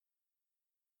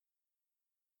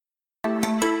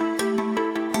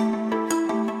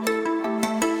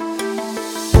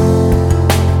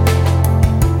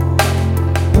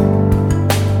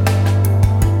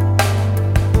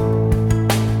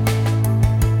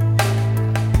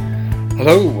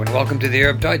Hello and welcome to the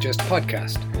Arab Digest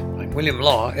podcast. I'm William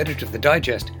Law, editor of the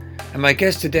Digest, and my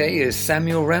guest today is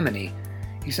Samuel Remini.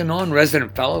 He's a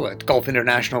non-resident fellow at Gulf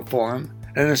International Forum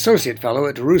and an associate fellow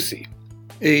at RUSI.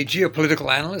 A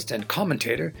geopolitical analyst and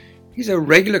commentator, he's a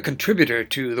regular contributor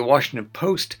to the Washington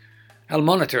Post, Al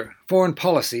Monitor, Foreign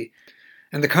Policy,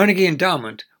 and the Carnegie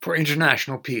Endowment for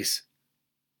International Peace.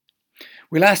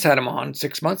 We last had him on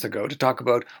 6 months ago to talk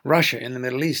about Russia in the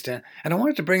Middle East, and I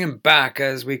wanted to bring him back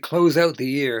as we close out the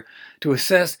year to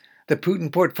assess the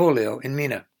Putin portfolio in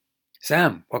MENA.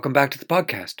 Sam, welcome back to the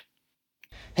podcast.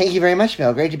 Thank you very much,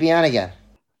 Bill. Great to be on again.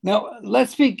 Now,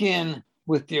 let's begin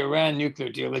with the Iran nuclear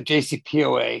deal, the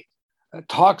JCPOA.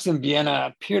 Talks in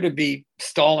Vienna appear to be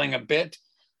stalling a bit,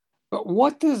 but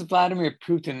what does Vladimir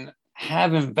Putin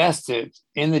have invested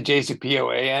in the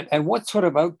JCPOA, and what sort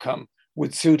of outcome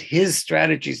would suit his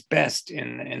strategies best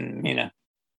in MENA?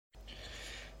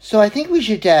 So I think we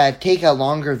should take a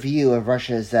longer view of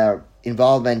Russia's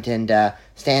involvement and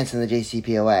stance in the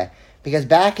JCPOA. Because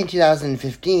back in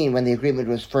 2015, when the agreement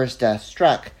was first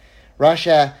struck,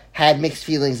 Russia had mixed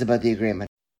feelings about the agreement.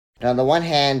 On the one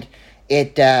hand,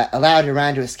 it allowed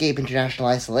Iran to escape international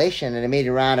isolation, and it made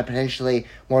Iran a potentially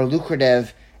more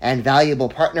lucrative and valuable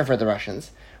partner for the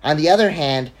Russians. On the other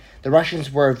hand, the Russians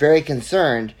were very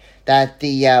concerned that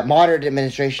the moderate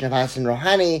administration of Hassan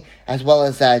Rouhani, as well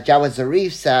as Jawad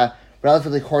Zarif's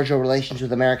relatively cordial relations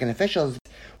with American officials,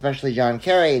 especially John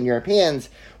Kerry and Europeans,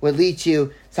 would lead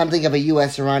to something of a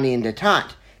U.S.-Iranian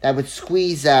detente that would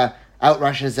squeeze out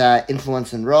Russia's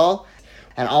influence and role,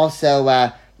 and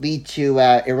also lead to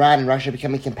Iran and Russia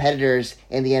becoming competitors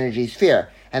in the energy sphere.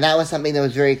 And that was something that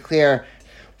was very clear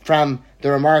from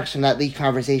the remarks from that leaked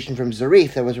conversation from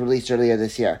Zarif that was released earlier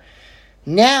this year.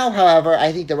 Now, however,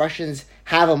 I think the Russians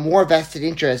have a more vested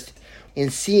interest in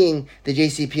seeing the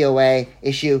JCPOA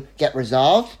issue get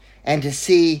resolved and to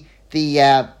see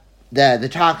the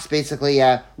talks basically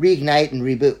reignite and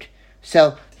reboot.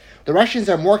 So the Russians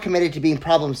are more committed to being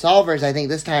problem solvers, I think,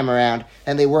 this time around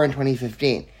than they were in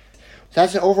 2015. So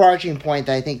that's an overarching point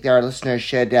that I think our listeners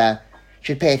should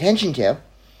pay attention to.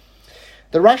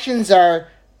 The Russians are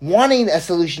wanting a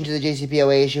solution to the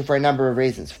JCPOA issue for a number of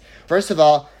reasons. First of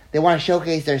all, they want to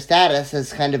showcase their status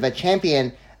as kind of a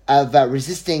champion of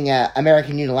resisting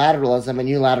American unilateralism and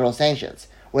unilateral sanctions,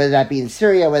 whether that be in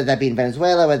Syria, whether that be in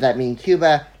Venezuela, whether that be in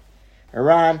Cuba,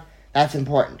 Iran. That's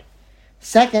important.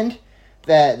 Second,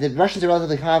 the Russians are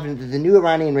relatively confident that the new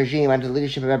Iranian regime under the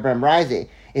leadership of Ebrahim Raisi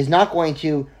is not going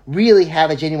to really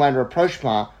have a genuine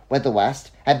rapprochement with the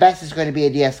West. At best, it's going to be a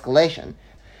de-escalation.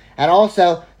 And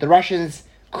also, the Russians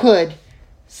could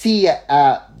see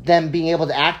them being able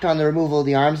to act on the removal of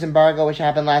the arms embargo, which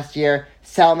happened last year,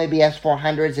 sell maybe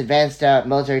S-400s, advanced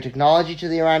military technology to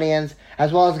the Iranians,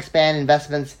 as well as expand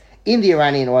investments in the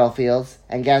Iranian oil fields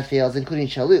and gas fields, including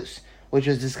Chaluz, which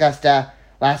was discussed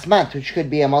last month, which could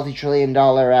be a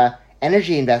multi-trillion-dollar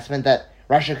energy investment that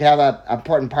Russia could have an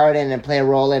important part in and play a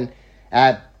role in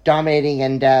dominating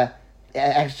and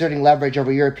exerting leverage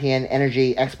over European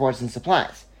energy exports and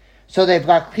supplies. So they've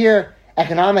got clear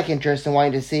economic interest in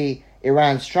wanting to see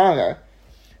Iran stronger.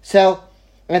 So,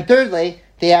 and thirdly,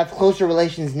 they have closer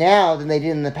relations now than they did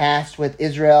in the past with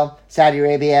Israel, Saudi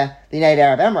Arabia, the United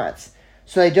Arab Emirates.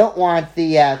 So they don't want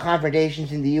the confrontations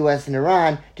between the U.S. and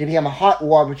Iran to become a hot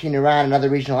war between Iran and other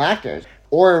regional actors,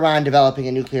 or Iran developing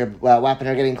a nuclear weapon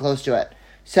or getting close to it.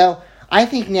 So I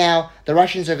think now the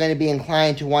Russians are going to be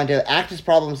inclined to want to act as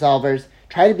problem solvers,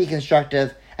 try to be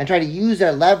constructive, and try to use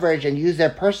their leverage and use their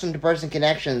person-to-person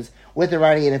connections with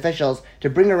Iranian officials to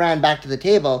bring Iran back to the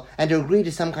table and to agree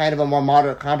to some kind of a more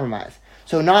moderate compromise.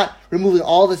 So not removing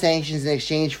all the sanctions in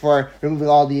exchange for removing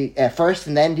all the first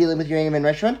and then dealing with uranium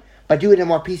enrichment, but do it in a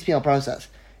more piecemeal process.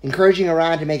 Encouraging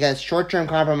Iran to make a short-term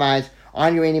compromise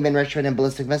on uranium enrichment and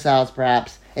ballistic missiles,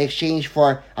 perhaps, in exchange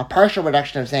for a partial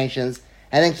reduction of sanctions,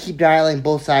 and then keep dialing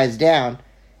both sides down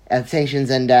at sanctions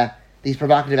and these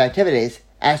provocative activities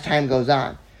as time goes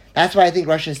on. That's what I think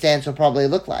Russia's stance will probably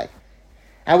look like.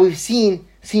 And we've seen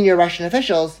senior Russian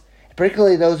officials,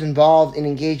 particularly those involved in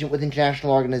engagement with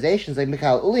international organizations like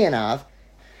Mikhail Ulyanov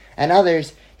and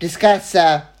others, discuss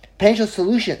potential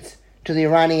solutions to the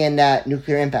Iranian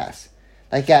nuclear impasse.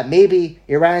 Like maybe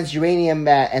Iran's uranium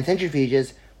and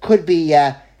centrifuges could be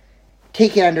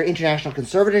taken under international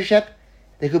conservatorship.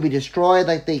 They could be destroyed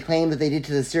like they claimed that they did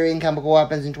to the Syrian chemical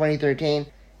weapons in 2013.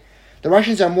 The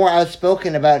Russians are more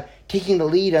outspoken about taking the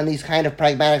lead on these kind of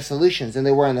pragmatic solutions than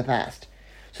they were in the past.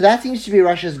 So that seems to be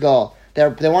Russia's goal. They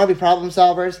want to be problem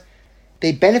solvers.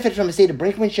 They benefit from a state of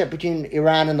brinkmanship between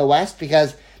Iran and the West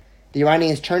because the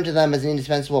Iranians turn to them as an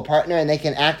indispensable partner, and they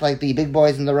can act like the big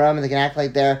boys in the room, and they can act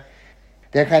like they're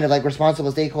They're kind of like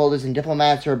responsible stakeholders and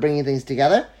diplomats who are bringing things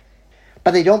together.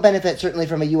 But they don't benefit certainly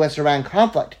from a U.S.-Iran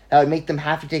conflict. That would make them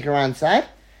have to take Iran's side.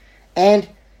 And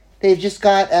they've just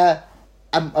got a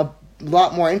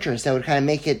lot more interest that would kind of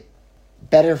make it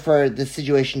better for the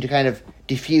situation to kind of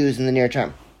diffuse in the near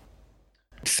term.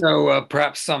 So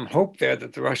perhaps some hope there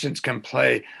that the Russians can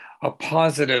play a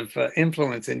positive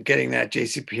influence in getting that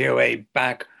JCPOA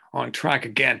back on track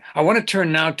again. I want to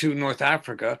turn now to North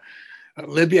Africa.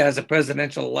 Libya has a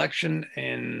presidential election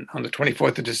on the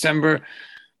 24th of December.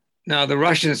 Now, the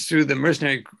Russians, through the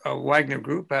mercenary Wagner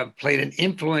Group, have played an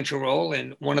influential role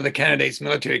in one of the candidates'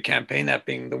 military campaign, that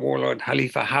being the warlord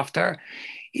Khalifa Haftar.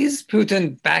 Is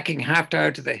Putin backing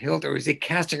Haftar to the hilt, or is he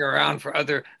casting around for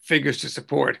other figures to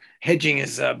support, hedging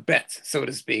his bets, so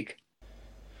to speak?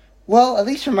 Well, at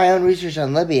least from my own research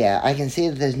on Libya, I can see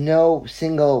that there's no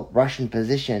single Russian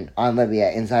position on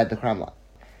Libya inside the Kremlin.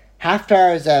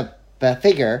 Haftar is a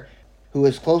figure who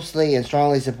is closely and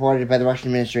strongly supported by the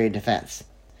Russian Ministry of Defense,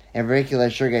 in particular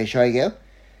Sergei Shoigu,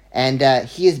 and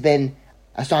he has been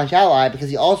a staunch ally because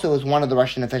he also is one of the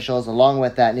Russian officials, along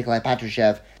with Nikolai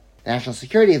Patrushev, National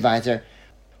Security Advisor,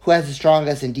 who has the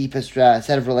strongest and deepest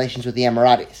set of relations with the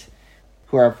Emiratis,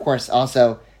 who are, of course,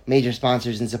 also major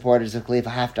sponsors and supporters of Khalifa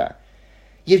Haftar.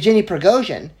 Yevgeny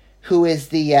Prigozhin, who is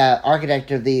the architect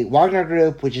of the Wagner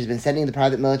Group, which has been sending the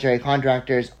private military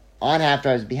contractors on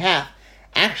Haftar's behalf,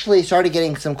 actually started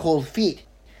getting some cold feet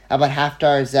about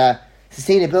Haftar's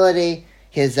sustainability,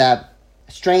 his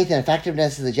strength and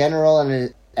effectiveness as a general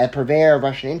and a purveyor of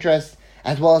Russian interests,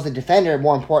 as well as a defender,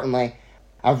 more importantly,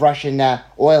 of Russian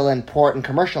oil and port and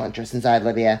commercial interests inside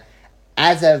Libya.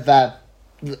 As of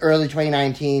early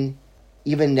 2019,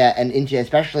 even and into,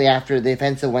 especially after the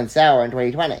offensive went sour in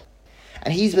 2020.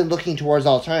 And he's been looking towards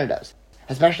alternatives,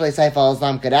 especially Saif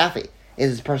al-Islam Gaddafi is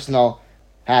his personal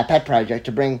pet project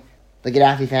to bring the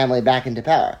Gaddafi family back into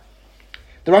power.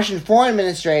 The Russian Foreign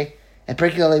Ministry, and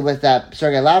particularly with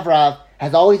Sergei Lavrov,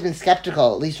 has always been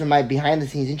skeptical, at least from my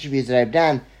behind-the-scenes interviews that I've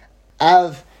done,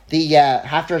 of the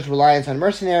Haftar's reliance on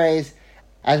mercenaries,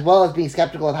 as well as being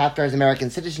skeptical of Haftar's American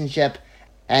citizenship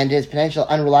and his potential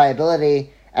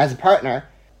unreliability as a partner.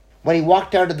 When he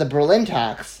walked out of the Berlin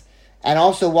talks, and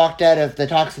also walked out of the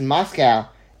talks in Moscow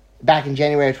back in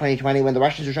January of 2020 when the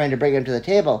Russians were trying to bring him to the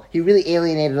table, he really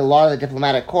alienated a lot of the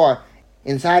diplomatic corps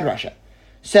inside Russia.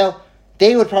 So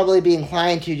they would probably be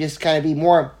inclined to just kind of be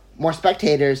more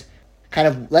spectators, kind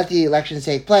of let the elections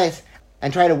take place,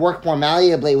 and try to work more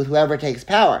malleably with whoever takes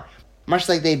power, much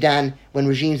like they've done when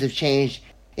regimes have changed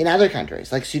in other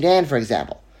countries, like Sudan, for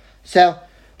example. So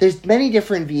there's many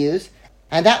different views,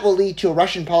 and that will lead to a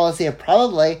Russian policy of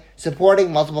probably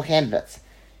supporting multiple candidates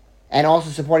and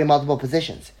also supporting multiple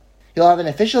positions. You'll have an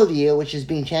official view, which is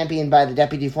being championed by the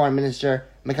Deputy Foreign Minister,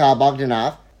 Mikhail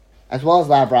Bogdanov, as well as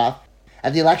Lavrov,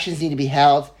 that the elections need to be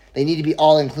held, they need to be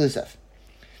all-inclusive.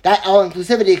 That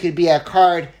all-inclusivity could be a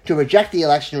card to reject the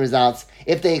election results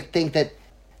if they think that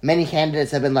many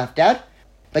candidates have been left out.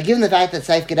 But given the fact that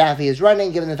Saif Gaddafi is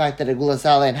running, given the fact that Agula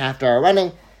Saleh and Haftar are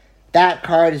running, that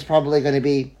card is probably going to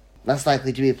be less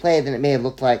likely to be played than it may have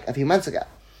looked like a few months ago.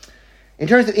 In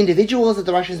terms of individuals that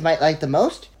the Russians might like the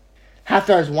most,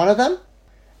 Haftar is one of them,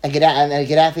 and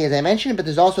Gaddafi, as I mentioned, but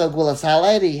there's also Agula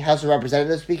Saleh, the House of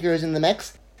Representatives speaker, who's in the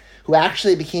mix, who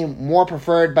actually became more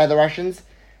preferred by the Russians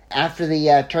after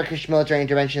the Turkish military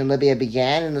intervention in Libya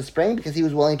began in the spring, because he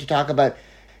was willing to talk about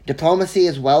diplomacy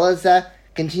as well as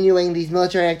continuing these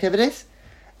military activities.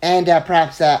 And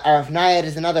perhaps Arif Nayed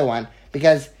is another one,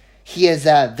 because he has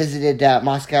visited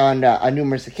Moscow on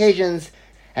numerous occasions,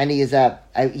 and he's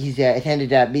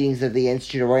attended meetings of the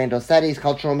Institute of Oriental Studies,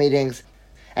 cultural meetings,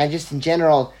 and just in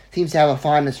general seems to have a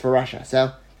fondness for Russia.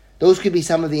 So those could be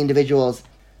some of the individuals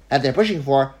that they're pushing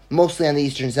for, mostly on the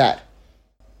eastern side.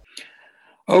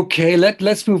 Okay,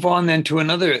 let's move on then to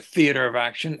another theater of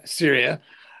action, Syria.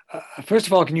 First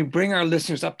of all, can you bring our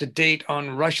listeners up to date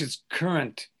on Russia's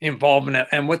current involvement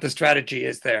and what the strategy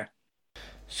is there?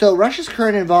 So Russia's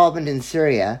current involvement in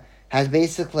Syria has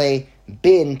basically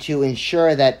been to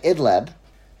ensure that Idlib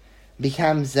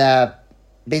becomes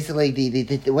basically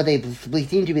the what they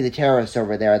seem to be the terrorists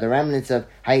over there, the remnants of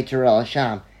Hayat Tahrir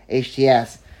al-Sham,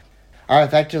 HTS, are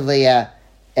effectively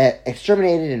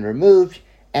exterminated and removed,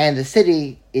 and the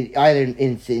city, either in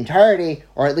its entirety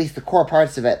or at least the core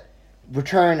parts of it,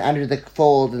 return under the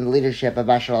fold and the leadership of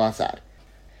Bashar al-Assad.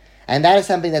 And that is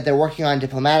something that they're working on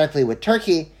diplomatically with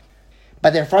Turkey,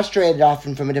 but they're frustrated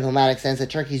often from a diplomatic sense that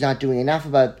Turkey's not doing enough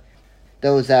about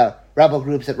those rebel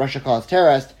groups that Russia calls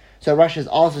terrorists, so Russia's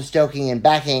also stoking and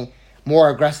backing more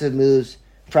aggressive moves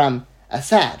from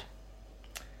Assad.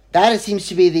 That seems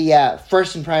to be the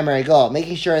first and primary goal,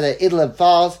 making sure that Idlib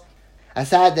falls,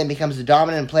 Assad then becomes the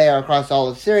dominant player across all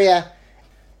of Syria,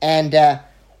 and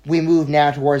we move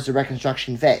now towards the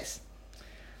reconstruction phase.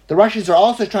 The Russians are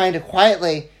also trying to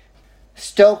quietly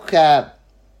stoke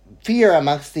fear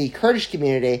amongst the Kurdish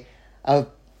community of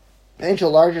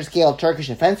potential larger-scale Turkish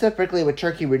offensive, particularly with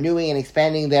Turkey renewing and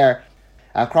expanding their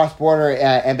cross-border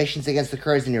ambitions against the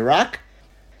Kurds in Iraq.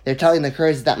 They're telling the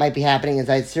Kurds that might be happening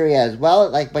inside Syria as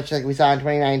well, much like we saw in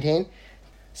 2019.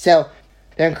 So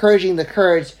they're encouraging the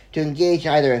Kurds to engage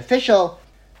in either official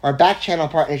or back-channel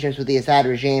partnerships with the Assad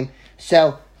regime.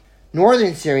 So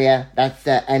northern Syria,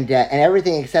 and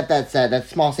everything except that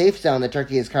small safe zone that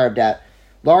Turkey has carved out,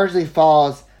 largely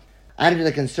falls under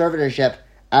the conservatorship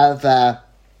of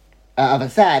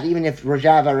Assad, even if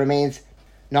Rojava remains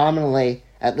nominally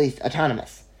at least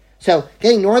autonomous. So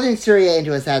getting northern Syria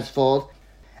into Assad's fold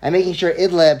and making sure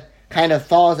Idlib kind of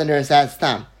falls under Assad's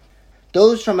thumb.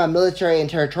 Those from a military and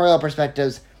territorial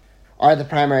perspectives are the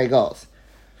primary goals.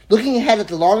 Looking ahead at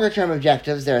the longer-term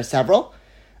objectives, there are several.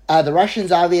 The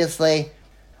Russians obviously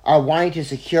are wanting to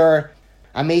secure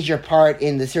a major part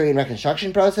in the Syrian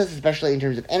reconstruction process, especially in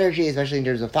terms of energy, especially in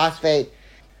terms of phosphate,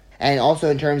 and also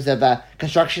in terms of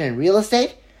construction and real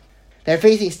estate. They're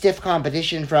facing stiff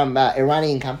competition from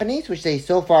Iranian companies, which they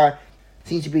so far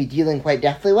seem to be dealing quite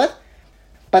deftly with.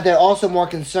 But they're also more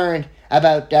concerned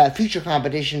about future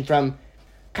competition from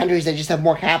countries that just have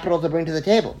more capital to bring to the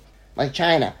table, like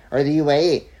China or the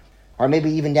UAE, or maybe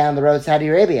even down the road Saudi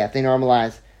Arabia if they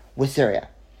normalize with Syria.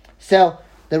 So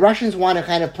the Russians want to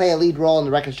kind of play a lead role in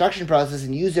the reconstruction process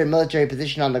and use their military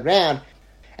position on the ground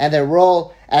and their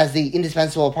role as the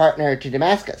indispensable partner to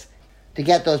Damascus to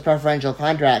get those preferential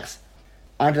contracts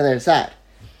onto their side.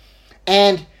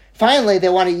 And finally, they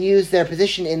want to use their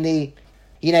position in the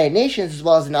United Nations as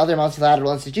well as in other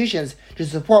multilateral institutions to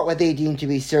support what they deem to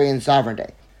be Syrian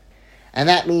sovereignty. And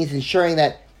that means ensuring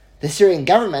that the Syrian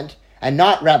government and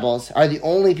not rebels are the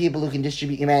only people who can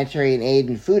distribute humanitarian aid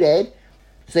and food aid.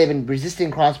 So they've been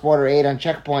resisting cross-border aid on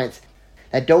checkpoints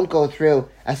that don't go through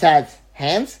Assad's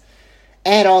hands,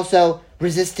 and also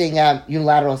resisting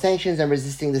unilateral sanctions and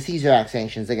resisting the Caesar Act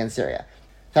sanctions against Syria.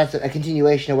 So that's a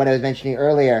continuation of what I was mentioning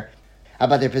earlier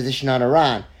about their position on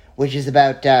Iran, which is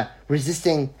about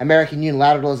resisting American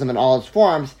unilateralism in all its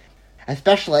forms,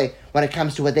 especially when it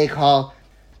comes to what they call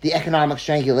the economic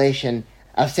strangulation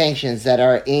of sanctions that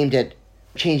are aimed at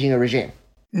changing a regime.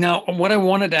 Now, what I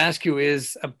wanted to ask you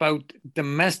is about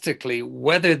domestically,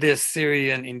 whether this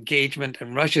Syrian engagement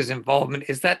and Russia's involvement,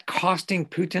 is that costing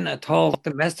Putin at all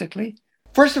domestically?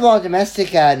 First of all,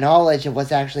 domestic knowledge of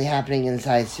what's actually happening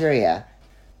inside Syria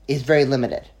is very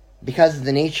limited. Because of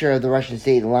the nature of the Russian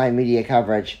state-aligned media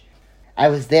coverage, I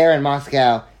was there in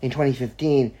Moscow in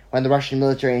 2015 when the Russian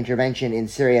military intervention in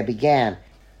Syria began.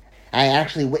 I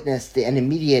actually witnessed an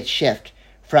immediate shift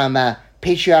from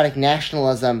patriotic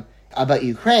nationalism about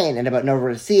Ukraine and about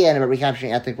Novorossiya and about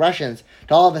recapturing ethnic Russians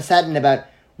to all of a sudden about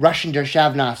Russian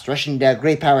Dershavnost, Russian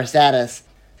great power status,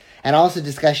 and also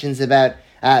discussions about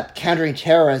countering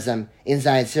terrorism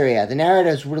inside Syria. The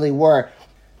narratives really were,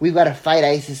 we've got to fight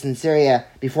ISIS in Syria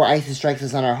before ISIS strikes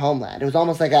us on our homeland. It was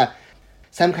almost like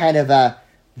some kind of a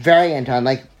variant on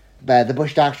the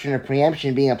Bush doctrine of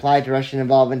preemption being applied to Russian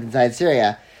involvement inside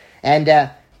Syria.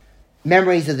 And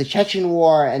memories of the Chechen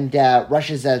War and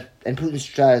Russia's and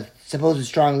Putin's supposed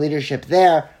strong leadership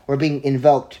there were being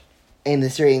invoked in the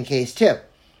Syrian case too.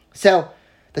 So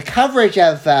the coverage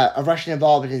of Russian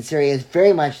involvement in Syria is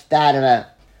very much that of a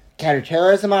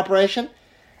counterterrorism operation,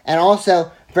 and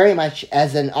also very much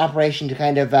as an operation to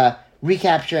kind of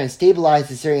recapture and stabilize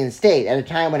the Syrian state at a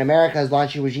time when America is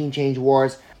launching regime change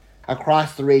wars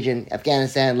across the region,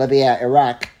 Afghanistan, Libya,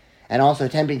 Iraq, and also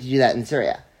attempting to do that in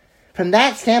Syria. From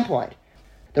that standpoint,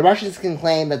 the Russians can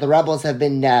claim that the rebels have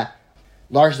been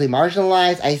largely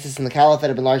marginalized, ISIS and the Caliphate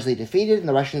have been largely defeated, and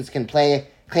the Russians can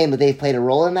claim that they've played a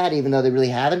role in that, even though they really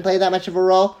haven't played that much of a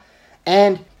role.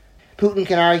 And Putin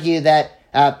can argue that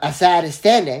Assad is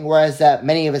standing, whereas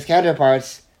many of his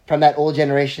counterparts from that old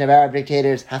generation of Arab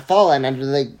dictators have fallen under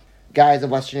the guise of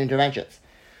Western interventions.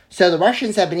 So the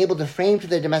Russians have been able to frame to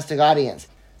their domestic audience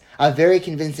a very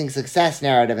convincing success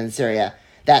narrative in Syria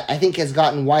that I think has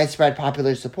gotten widespread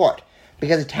popular support,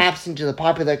 because it taps into the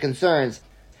popular concerns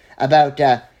about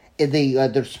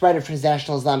the spread of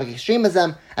transnational Islamic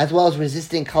extremism, as well as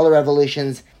resisting color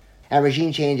revolutions and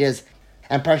regime changes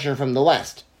and pressure from the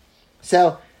West.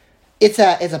 So it's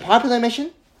a popular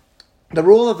mission. The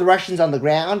role of the Russians on the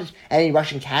ground and any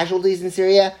Russian casualties in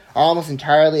Syria are almost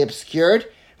entirely obscured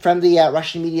from the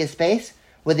Russian media space,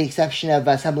 with the exception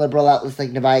of some liberal outlets like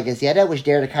Novaya Gazeta, which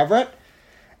dare to cover it.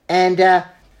 And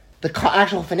The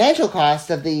actual financial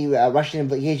cost of the Russian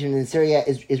engagement in Syria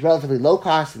is relatively low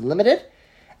cost and limited,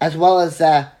 as well as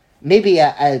maybe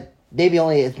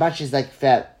only as much as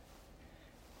but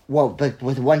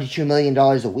with $1 to $2 million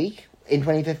a week in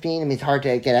 2015. I mean, it's hard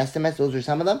to get estimates. Those are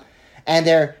some of them. And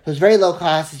it was very low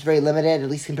cost. It's very limited, at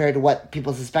least compared to what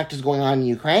people suspect is going on in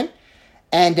Ukraine.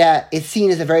 And it's seen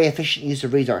as a very efficient use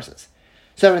of resources.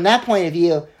 So from that point of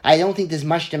view, I don't think there's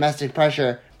much domestic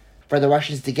pressure for the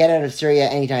Russians to get out of Syria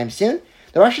anytime soon.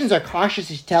 The Russians are cautious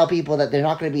to tell people that they're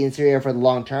not going to be in Syria for the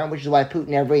long term, which is why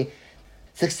Putin every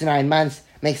 6 to 9 months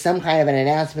makes some kind of an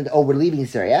announcement, oh, we're leaving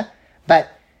Syria. But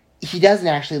he doesn't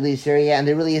actually leave Syria, and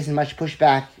there really isn't much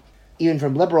pushback, even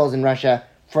from liberals in Russia,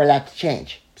 for that to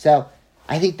change. So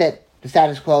I think that the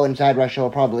status quo inside Russia will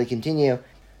probably continue,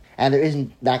 and there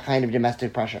isn't that kind of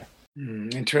domestic pressure.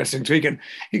 Interesting. So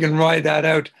you can ride that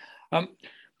out.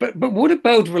 But what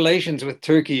about relations with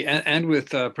Turkey and with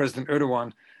President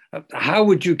Erdogan? How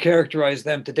would you characterize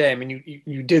them today? I mean,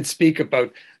 you did speak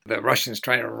about the Russians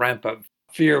trying to ramp up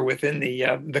fear within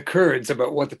the Kurds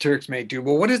about what the Turks may do.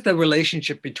 Well, what is the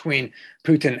relationship between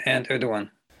Putin and Erdogan?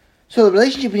 So the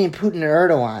relationship between Putin and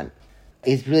Erdogan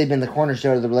has really been the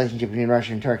cornerstone of the relationship between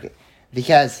Russia and Turkey,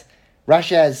 because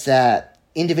Russia's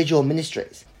individual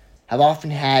ministries have often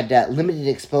had limited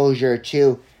exposure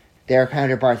to their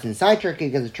counterparts inside Turkey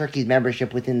because of Turkey's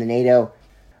membership within the NATO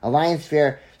alliance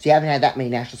sphere. So you haven't had that many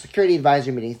national security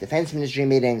advisory meetings, defense ministry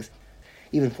meetings,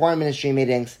 even foreign ministry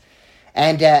meetings.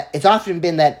 And it's often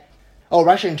been that,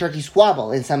 Russia and Turkey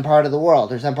squabble in some part of the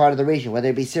world or some part of the region, whether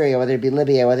it be Syria, whether it be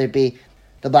Libya, whether it be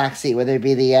the Black Sea, whether it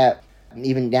be the,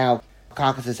 even now,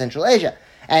 Caucasus, Central Asia.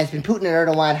 And it's been Putin and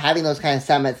Erdogan having those kind of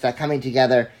summits that coming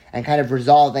together and kind of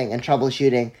resolving and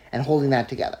troubleshooting and holding that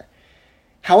together.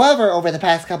 However, over the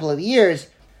past couple of years,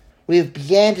 we've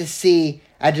began to see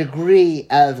a degree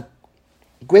of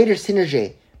greater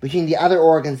synergy between the other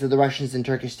organs of the Russians and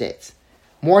Turkish states.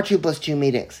 More 2+2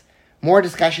 meetings. More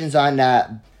discussions on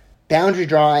boundary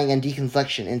drawing and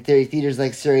deconfliction in theaters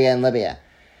like Syria and Libya.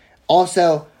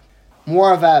 Also,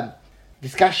 more of a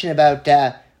discussion about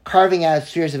carving out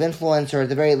spheres of influence, or at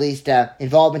the very least,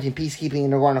 involvement in peacekeeping in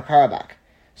Nagorno-Karabakh.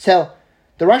 So,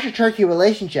 the Russia-Turkey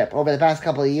relationship over the past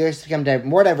couple of years has become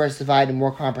more diversified and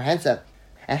more comprehensive,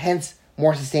 and hence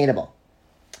more sustainable.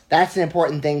 That's an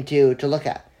important thing to look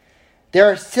at. There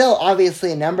are still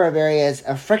obviously a number of areas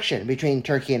of friction between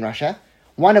Turkey and Russia,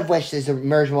 one of which has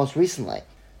emerged most recently.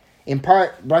 In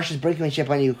part, Russia's brinkmanship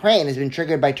on Ukraine has been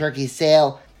triggered by Turkey's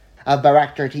sale of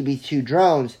Bayraktar TB2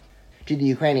 drones to the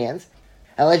Ukrainians,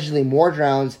 allegedly more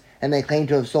drones than they claimed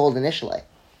to have sold initially.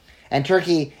 And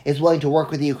Turkey is willing to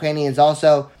work with the Ukrainians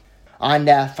also on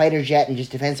fighter jet and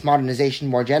just defense modernization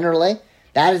more generally.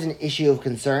 That is an issue of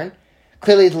concern.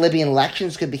 Clearly, the Libyan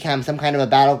elections could become some kind of a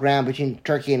battleground between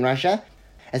Turkey and Russia,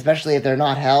 especially if they're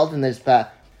not held and there's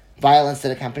violence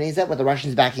that accompanies it, with the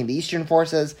Russians backing the eastern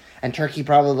forces and Turkey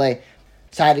probably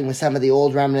siding with some of the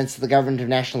old remnants of the Government of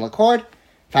National Accord.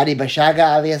 Fadi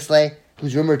Bashaga, obviously,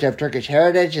 who's rumored to have Turkish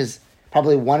heritage, is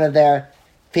probably one of their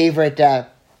favorite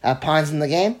pawns in the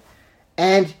game.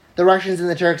 And the Russians and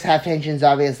the Turks have tensions,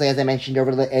 obviously, as I mentioned,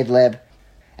 over Idlib,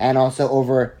 and also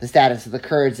over the status of the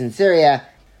Kurds in Syria,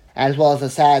 as well as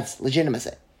Assad's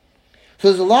legitimacy. So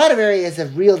there's a lot of areas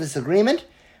of real disagreement,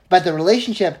 but the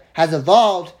relationship has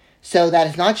evolved so that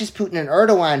it's not just Putin and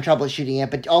Erdogan troubleshooting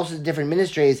it, but also the different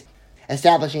ministries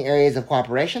establishing areas of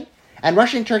cooperation. And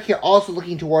Russia and Turkey are also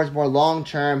looking towards more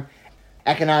long-term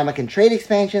economic and trade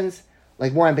expansions,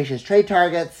 like more ambitious trade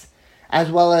targets, as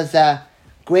well as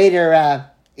greater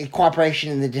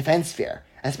cooperation in the defense sphere,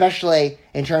 especially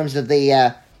in terms of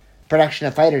the production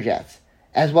of fighter jets,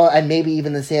 as well, and maybe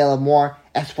even the sale of more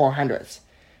S-400s.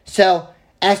 So,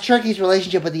 as Turkey's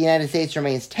relationship with the United States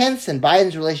remains tense, and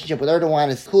Biden's relationship with Erdogan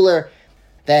is cooler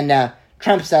than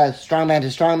Trump's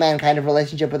strongman-to-strongman kind of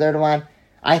relationship with Erdogan,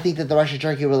 I think that the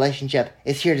Russia-Turkey relationship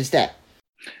is here to stay.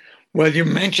 Well, you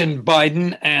mentioned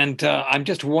Biden, and I'm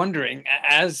just wondering,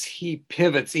 as he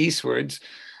pivots eastwards,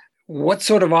 what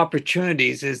sort of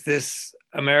opportunities is this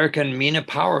American MENA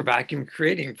power vacuum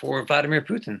creating for Vladimir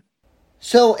Putin?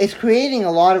 So it's creating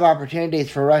a lot of opportunities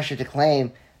for Russia to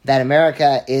claim that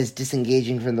America is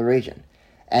disengaging from the region,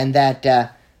 and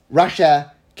that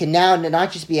Russia can now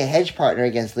not just be a hedge partner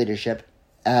against leadership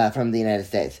from the United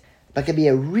States, but can be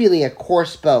a core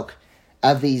spoke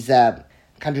of these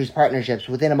countries' partnerships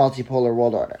within a multipolar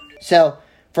world order. So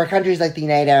for countries like the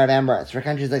United Arab Emirates, for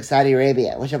countries like Saudi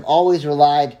Arabia, which have always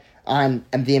relied on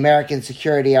the American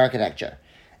security architecture,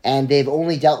 and they've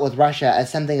only dealt with Russia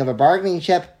as something of a bargaining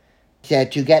chip to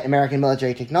get American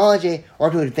military technology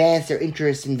or to advance their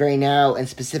interests in very narrow and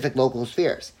specific local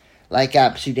spheres, like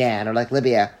Sudan or like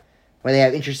Libya, where they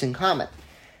have interests in common.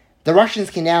 The Russians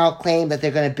can now claim that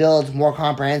they're going to build more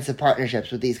comprehensive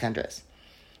partnerships with these countries.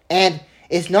 And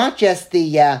it's not just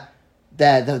the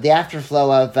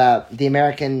afterflow of the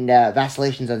American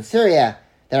vacillations on Syria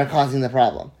that are causing the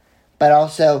problem, but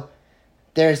also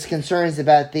there's concerns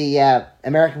about the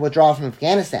American withdrawal from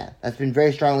Afghanistan. That's been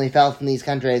very strongly felt from these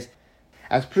countries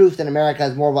as proof that America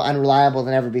is more unreliable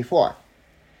than ever before.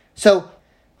 So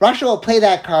Russia will play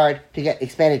that card to get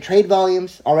expanded trade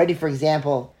volumes. Already, for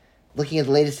example, looking at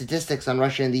the latest statistics on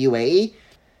Russia and the UAE,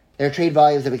 their trade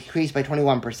volumes have increased by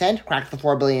 21%, cracked the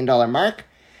 $4 billion mark.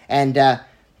 And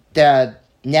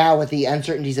now with the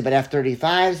uncertainties about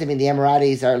F-35s, the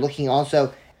Emiratis are looking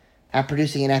also at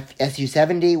producing an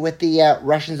Su-70 with the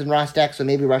Russians and Rostec, so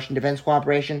maybe Russian defense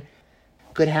cooperation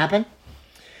could happen.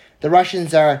 The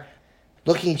Russians are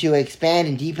looking to expand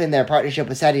and deepen their partnership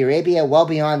with Saudi Arabia well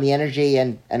beyond the energy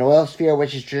and oil sphere,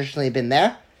 which has traditionally been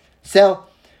there. So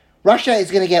Russia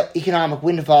is going to get economic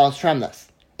windfalls from this.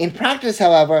 In practice,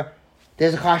 however,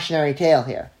 there's a cautionary tale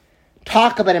here.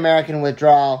 Talk about American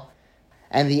withdrawal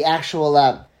and the actual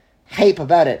hype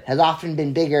about it has often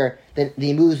been bigger than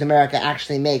the moves America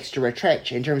actually makes to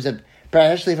retrench in terms of,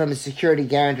 especially from its security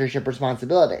guarantorship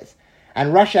responsibilities.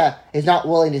 And Russia is not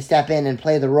willing to step in and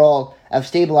play the role of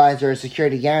stabilizer or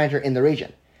security guarantor in the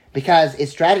region, because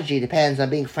its strategy depends on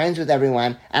being friends with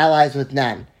everyone, allies with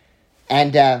none,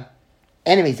 and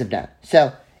enemies of none.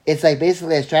 So it's like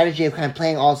basically a strategy of kind of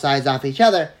playing all sides off each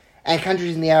other, and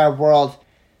countries in the Arab world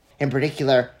in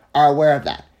particular are aware of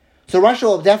that. So Russia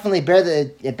will definitely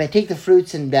take the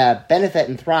fruits and benefit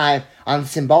and thrive on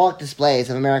symbolic displays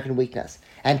of American weakness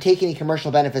and take any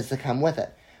commercial benefits that come with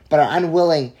it, but are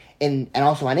unwilling and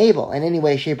also unable in any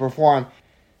way, shape, or form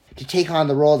to take on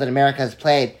the role that America has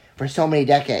played for so many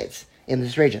decades in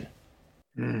this region.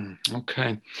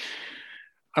 Okay.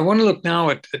 I want to look now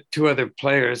at two other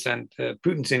players and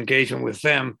Putin's engagement with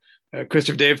them.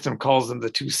 Christopher Davidson calls them the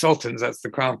two sultans. That's the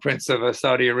Crown Prince of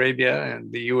Saudi Arabia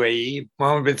and the UAE,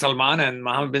 Mohammed bin Salman and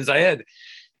Mohammed bin Zayed,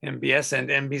 MBS and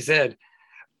MBZ.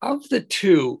 Of the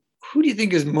two, who do you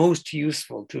think is most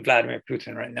useful to Vladimir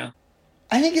Putin right now?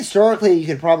 I think historically you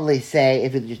could probably say,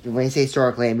 when I say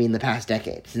historically, I mean the past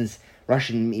decade, since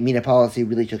Russian MENA policy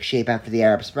really took shape after the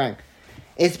Arab Spring.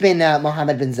 It's been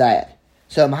Mohammed bin Zayed.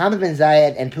 So Mohammed bin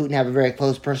Zayed and Putin have a very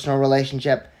close personal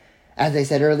relationship. As I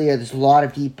said earlier, there's a lot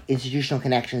of deep institutional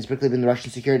connections, particularly in the Russian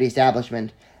security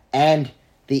establishment and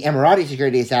the Emirati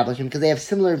security establishment, because they have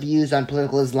similar views on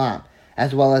political Islam,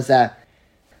 as well as the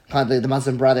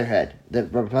Muslim Brotherhood. The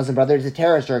Muslim Brotherhood is a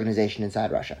terrorist organization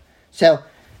inside Russia. So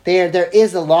there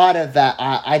is a lot of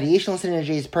ideational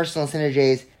synergies, personal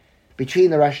synergies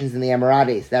between the Russians and the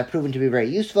Emiratis that have proven to be very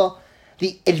useful.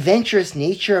 The adventurous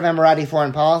nature of Emirati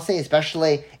foreign policy,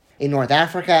 especially in North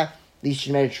Africa, the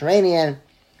Eastern Mediterranean,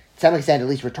 to some extent, at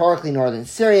least rhetorically, northern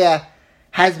Syria,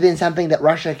 has been something that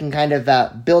Russia can kind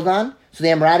of build on. So the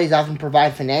Emiratis often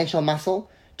provide financial muscle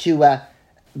to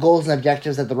goals and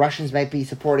objectives that the Russians might be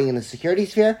supporting in the security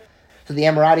sphere. So the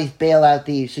Emiratis bail out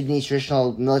the Sudanese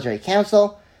Traditional Military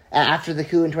Council. After the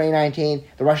coup in 2019,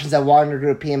 the Russians have Wagner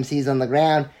Group PMCs on the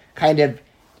ground, kind of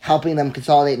helping them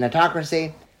consolidate an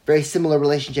autocracy. Very similar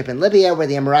relationship in Libya, where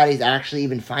the Emiratis are actually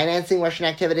even financing Russian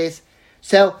activities.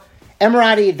 So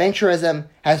Emirati adventurism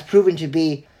has proven to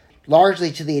be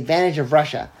largely to the advantage of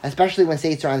Russia, especially when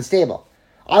states are unstable.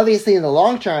 Obviously, in the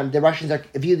long term, the Russians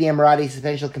view the Emiratis as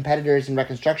potential competitors in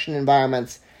reconstruction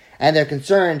environments, and they're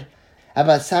concerned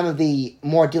about some of the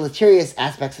more deleterious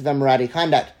aspects of Emirati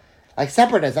conduct. Like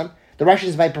separatism, the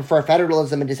Russians might prefer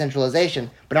federalism and decentralization,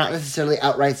 but not necessarily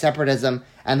outright separatism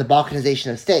and the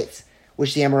Balkanization of states,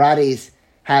 which the Emiratis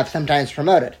have sometimes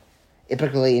promoted,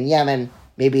 particularly in Yemen,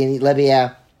 maybe in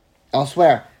Libya,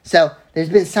 elsewhere. So there's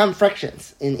been some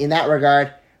frictions in that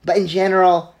regard, but in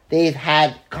general, they've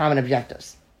had common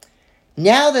objectives.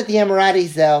 Now that the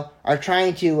Emiratis, though, are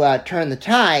trying to turn the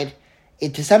tide,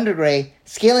 to some degree,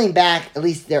 scaling back, at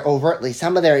least overtly,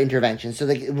 some of their interventions. So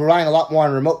they're relying a lot more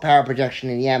on remote power projection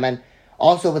in Yemen,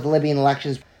 also with the Libyan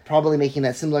elections, probably making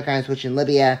that similar kind of switch in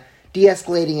Libya,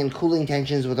 de-escalating and cooling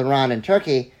tensions with Iran and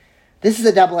Turkey. This is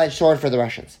a double-edged sword for the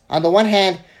Russians. On the one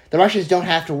hand, the Russians don't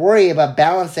have to worry about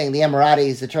balancing the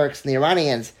Emiratis, the Turks, and the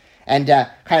Iranians, and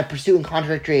kind of pursuing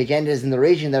contradictory agendas in the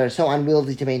region that are so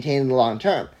unwieldy to maintain in the long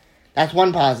term. That's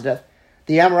one positive.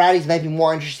 The Emiratis might be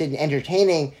more interested in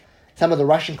entertaining some of the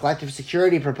Russian collective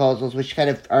security proposals, which kind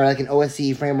of are like an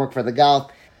OSCE framework for the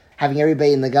Gulf, having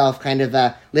everybody in the Gulf kind of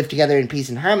live together in peace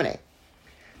and harmony.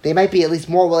 They might be at least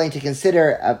more willing to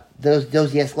consider those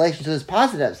de-escalations, those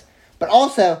positives. But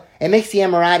also, it makes the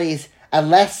Emiratis a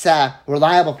less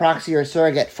reliable proxy or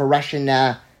surrogate for Russian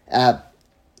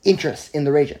interests in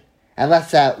the region. and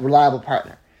less reliable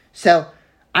partner. So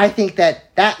I think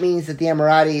that means that the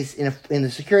Emiratis in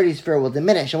the security sphere will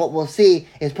diminish, and what we'll see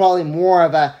is probably more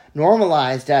of a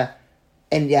normalized and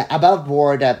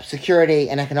above-board security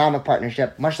and economic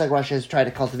partnership, much like Russia has tried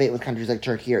to cultivate with countries like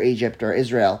Turkey or Egypt or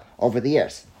Israel over the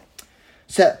years.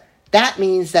 So that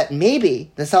means that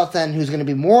maybe the Sultan who's going to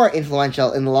be more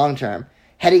influential in the long term,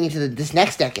 heading into this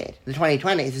next decade, the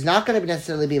 2020s, is not going to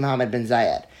necessarily be Mohammed bin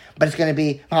Zayed, but it's going to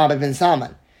be Mohammed bin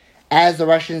Salman. As the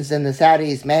Russians and the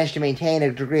Saudis manage to maintain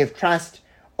a degree of trust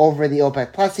over the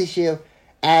OPEC Plus issue,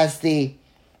 as the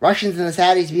Russians and the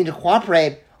Saudis begin to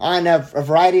cooperate on a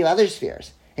variety of other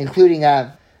spheres, including,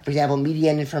 for example, media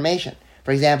and information,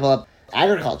 for example,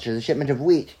 agriculture, the shipment of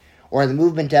wheat, or the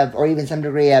movement of, or even some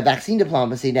degree of vaccine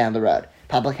diplomacy down the road,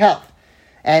 public health.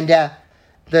 And the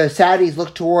Saudis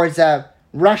look towards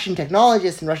Russian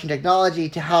technologists and Russian technology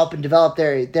to help and develop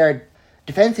their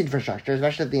defense infrastructure,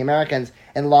 especially if the Americans,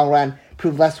 in the long run,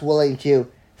 prove less willing to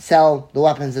sell the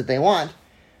weapons that they want.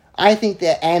 I think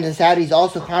that, and the Saudis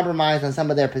also compromise on some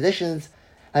of their positions.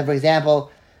 Like, for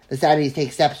example, the Saudis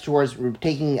take steps towards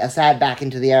taking Assad back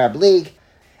into the Arab League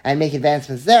and make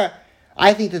advancements there.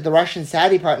 I think that the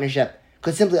Russian-Saudi partnership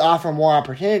could simply offer more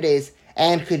opportunities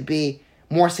and could be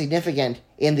more significant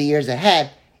in the years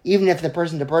ahead, even if the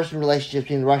person-to-person relationships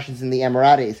between the Russians and the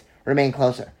Emiratis remain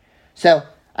closer. So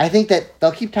I think that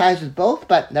they'll keep ties with both,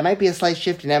 but there might be a slight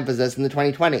shift in emphasis in the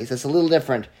 2020s. That's a little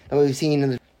different than what we've seen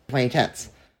in the 2010s.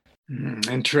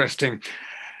 Interesting.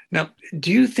 Now,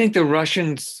 do you think the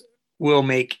Russians will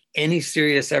make any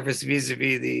serious efforts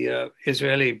vis-a-vis the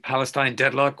Israeli-Palestine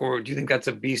deadlock, or do you think that's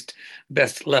a beast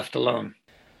best left alone?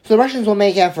 So the Russians will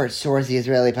make efforts towards the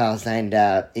Israeli-Palestine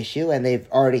issue, and they've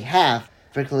already have,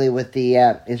 particularly with the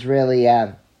Israeli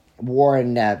war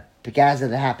in Gaza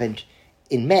that happened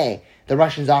in May. The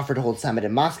Russians offered to hold a summit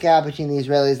in Moscow between the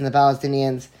Israelis and the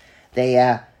Palestinians. They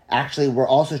actually were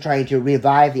also trying to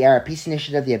revive the Arab Peace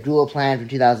Initiative, the Abdullah Plan from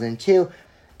 2002,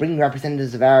 bringing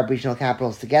representatives of Arab regional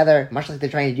capitals together, much like they're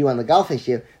trying to do on the Gulf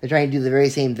issue. They're trying to do the very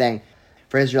same thing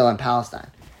for Israel and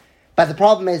Palestine. But the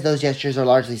problem is those gestures are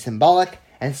largely symbolic.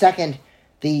 And second,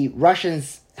 the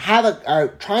Russians are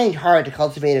trying hard to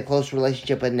cultivate a close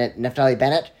relationship with Naftali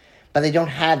Bennett, but they don't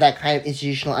have that kind of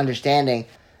institutional understanding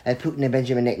that Putin and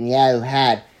Benjamin Netanyahu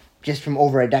had just from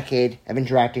over a decade of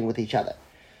interacting with each other.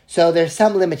 So there's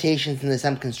some limitations and there's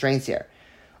some constraints here.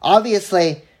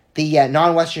 Obviously, the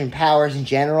non-Western powers in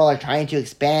general are trying to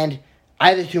expand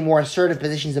either through more assertive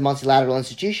positions in multilateral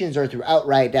institutions or through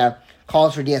outright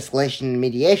calls for de-escalation and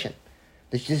mediation.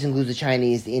 This includes the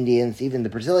Chinese, the Indians, even the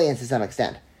Brazilians to some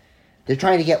extent. They're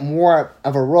trying to get more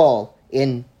of a role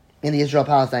in the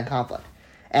Israel-Palestine conflict.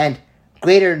 And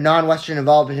greater non-Western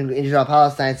involvement in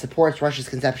Israel-Palestine supports Russia's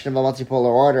conception of a multipolar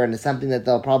order and is something that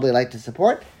they'll probably like to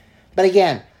support. But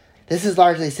again, this is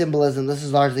largely symbolism, this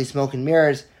is largely smoke and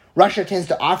mirrors. Russia tends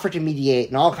to offer to mediate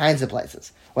in all kinds of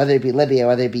places, whether it be Libya,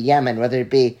 whether it be Yemen, whether it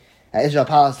be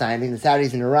Israel-Palestine, being the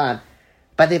Saudis and Iran.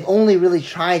 But they've only really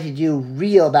tried to do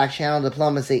real back-channel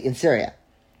diplomacy in Syria.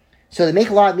 So they make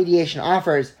a lot of mediation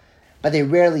offers, but they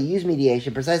rarely use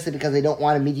mediation precisely because they don't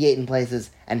want to mediate in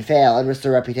places and fail and risk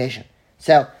their reputation.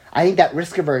 So I think that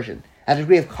risk aversion, a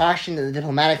degree of caution in the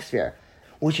diplomatic sphere,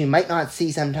 which we might not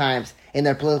see sometimes in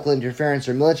their political interference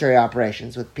or military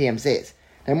operations with PMCs.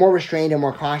 They're more restrained and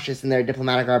more cautious in their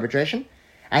diplomatic arbitration.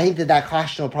 I think that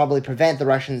caution will probably prevent the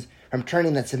Russians from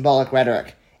turning that symbolic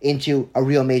rhetoric into a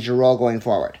real major role going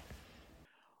forward.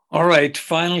 All right,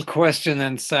 final question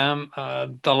then, Sam.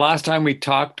 The last time we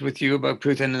talked with you about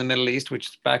Putin in the Middle East, which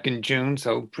is back in June,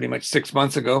 so pretty much 6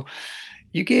 months ago,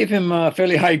 you gave him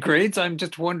fairly high grades. I'm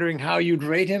just wondering how you'd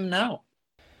rate him now.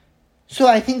 So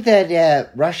I think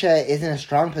that Russia is in a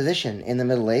strong position in the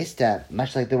Middle East,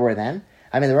 much like they were then.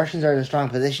 I mean, the Russians are in a strong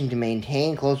position to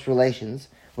maintain close relations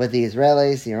with the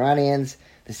Israelis, the Iranians,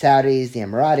 the Saudis, the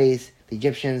Emiratis, the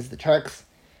Egyptians, the Turks.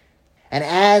 And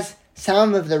as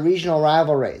some of the regional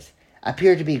rivalries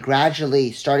appear to be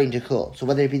gradually starting to cool, so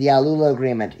whether it be the Al Ula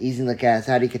agreement easing the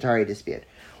Saudi-Qatari dispute,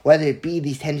 whether it be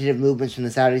these tentative movements from the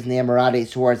Saudis and the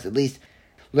Emiratis towards at least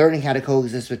learning how to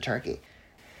coexist with Turkey,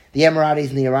 the Emiratis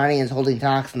and the Iranians holding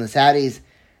talks, and the Saudis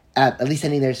at least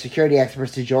sending their security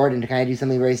experts to Jordan to kind of do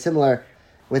something very similar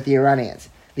with the Iranians,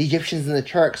 the Egyptians and the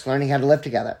Turks learning how to live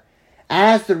together.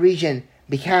 As the region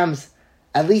becomes,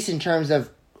 at least in terms of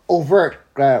overt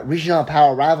regional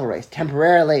power rivalries,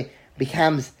 temporarily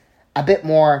becomes a bit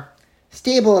more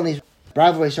stable and these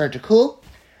rivalries start to cool,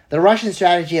 the Russian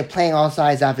strategy of playing all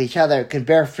sides off each other could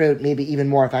bear fruit maybe even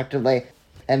more effectively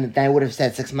than I would have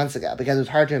said 6 months ago, because it was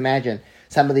hard to imagine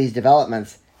some of these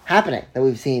developments happening that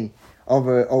we've seen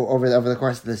over the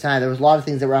course of this time. There was a lot of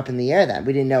things that were up in the air then.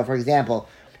 We didn't know, for example,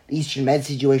 the Eastern Med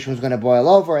situation was going to boil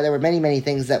over. There were many, many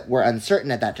things that were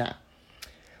uncertain at that time.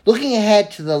 Looking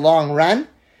ahead to the long run,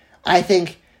 I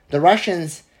think the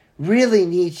Russians really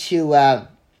need to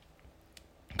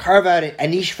carve out a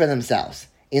niche for themselves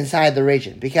inside the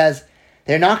region, because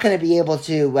they're not going to be able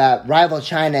to rival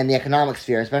China in the economic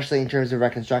sphere, especially in terms of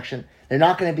reconstruction. They're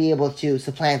not going to be able to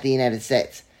supplant the United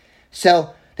States.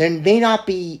 So they may not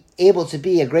be able to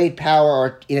be a great power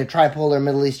or in a tripolar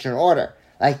Middle Eastern order,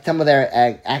 like some of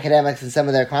their academics and some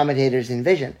of their commentators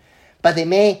envision. But they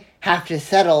may have to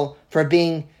settle for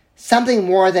being something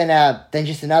more than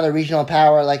just another regional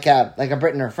power like a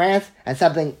Britain or France, and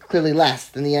something clearly less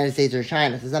than the United States or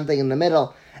China. So something in the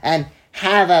middle, and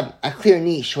have a clear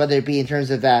niche, whether it be in terms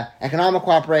of economic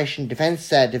cooperation, defense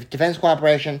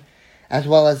cooperation, as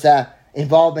well as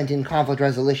involvement in conflict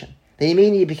resolution. They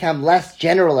may need to become less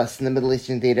generalists in the Middle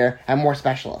Eastern theater and more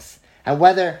specialists. And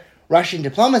whether Russian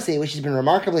diplomacy, which has been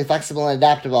remarkably flexible and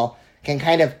adaptable, can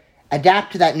kind of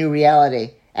adapt to that new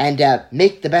reality and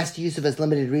make the best use of its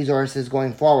limited resources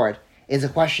going forward, is a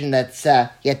question that's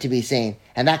yet to be seen.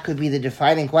 And that could be the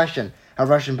defining question of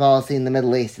Russian policy in the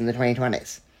Middle East in the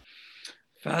 2020s.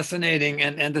 Fascinating.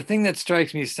 And the thing that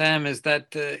strikes me, Sam, is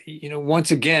that,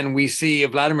 once again, we see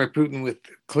Vladimir Putin with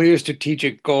clear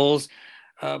strategic goals,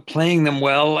 playing them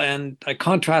well. And I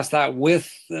contrast that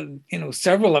with,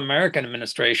 several American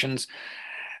administrations.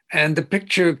 And the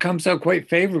picture comes out quite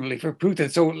favorably for Putin.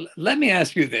 So let me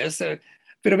ask you this, a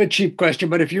bit of a cheap question,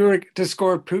 but if you were to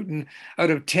score Putin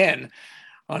out of 10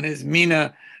 on his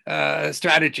MENA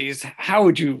strategies, how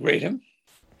would you rate him?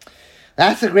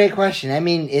 That's a great question. I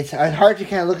mean, it's hard to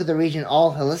kind of look at the region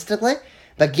all holistically,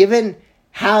 but given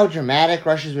how dramatic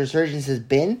Russia's resurgence has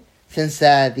been since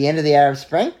the end of the Arab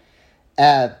Spring,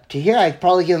 to here, I'd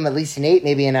probably give him at least an 8,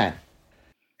 maybe a 9.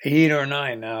 8 or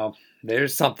 9 now.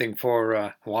 There's something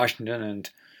for Washington and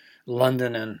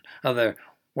London and other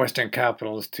Western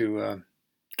capitals to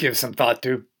give some thought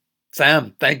to.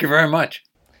 Sam, thank you very much.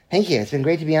 Thank you. It's been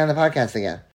great to be on the podcast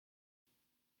again.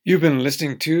 You've been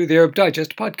listening to the Arab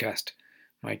Digest podcast.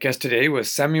 My guest today was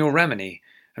Samuel Ramani,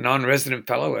 a non-resident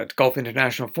fellow at Gulf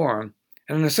International Forum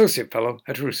and an associate fellow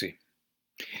at RUSI.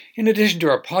 In addition to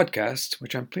our podcasts,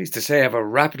 which I'm pleased to say have a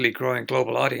rapidly growing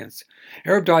global audience,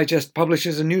 Arab Digest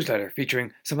publishes a newsletter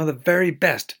featuring some of the very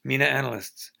best MENA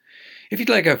analysts. If you'd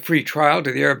like a free trial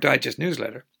to the Arab Digest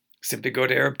newsletter, simply go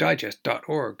to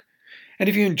arabdigest.org. And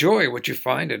if you enjoy what you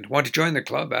find and want to join the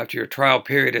club after your trial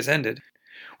period has ended,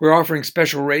 we're offering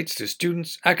special rates to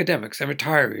students, academics, and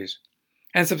retirees.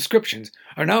 And subscriptions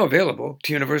are now available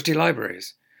to university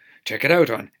libraries. Check it out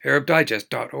on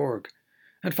arabdigest.org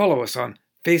and follow us on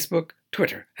Facebook,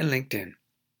 Twitter, and LinkedIn.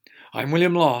 I'm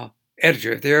William Law,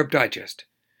 editor of the Arab Digest,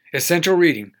 essential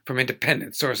reading from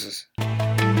independent sources.